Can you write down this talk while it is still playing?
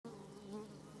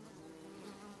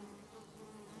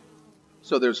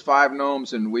So there's 5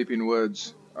 gnomes in Weeping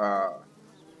Woods.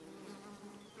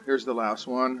 Here's the last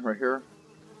one right here.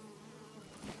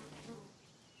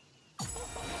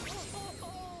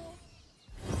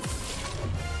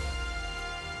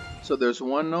 So there's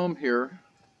 1 gnome here.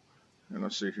 And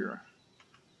let's see here.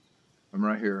 I'm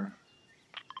right here.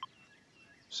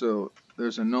 So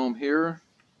there's a gnome here.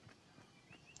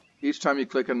 Each time you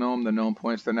click a gnome, the gnome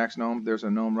points to the next gnome. There's a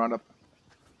gnome right up.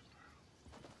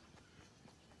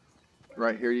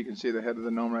 Right here, you can see the head of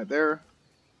the gnome right there.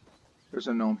 There's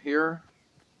a gnome here.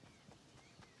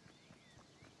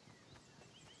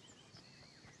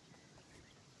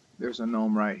 There's a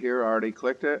gnome right here. I already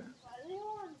clicked it.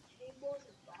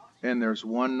 And there's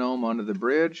 1 gnome under the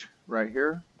bridge right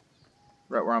here.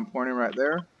 Right where I'm pointing right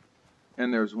there.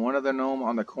 And there's 1 other gnome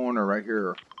on the corner right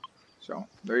here. So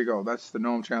there you go. That's the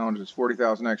gnome challenge. It's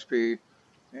 40,000 XP.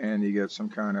 And you get some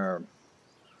kind of...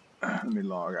 Let me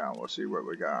log out. We'll see what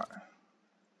we got.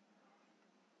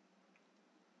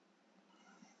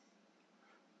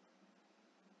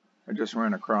 I just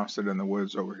ran across it in the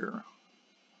woods over here.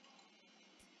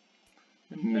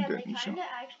 And yeah, they kind of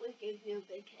actually gave you a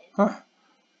big head. Huh?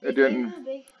 It didn't.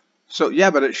 So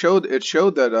yeah, but it showed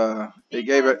that it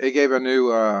gave a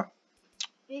new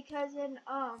because in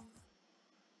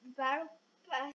Battle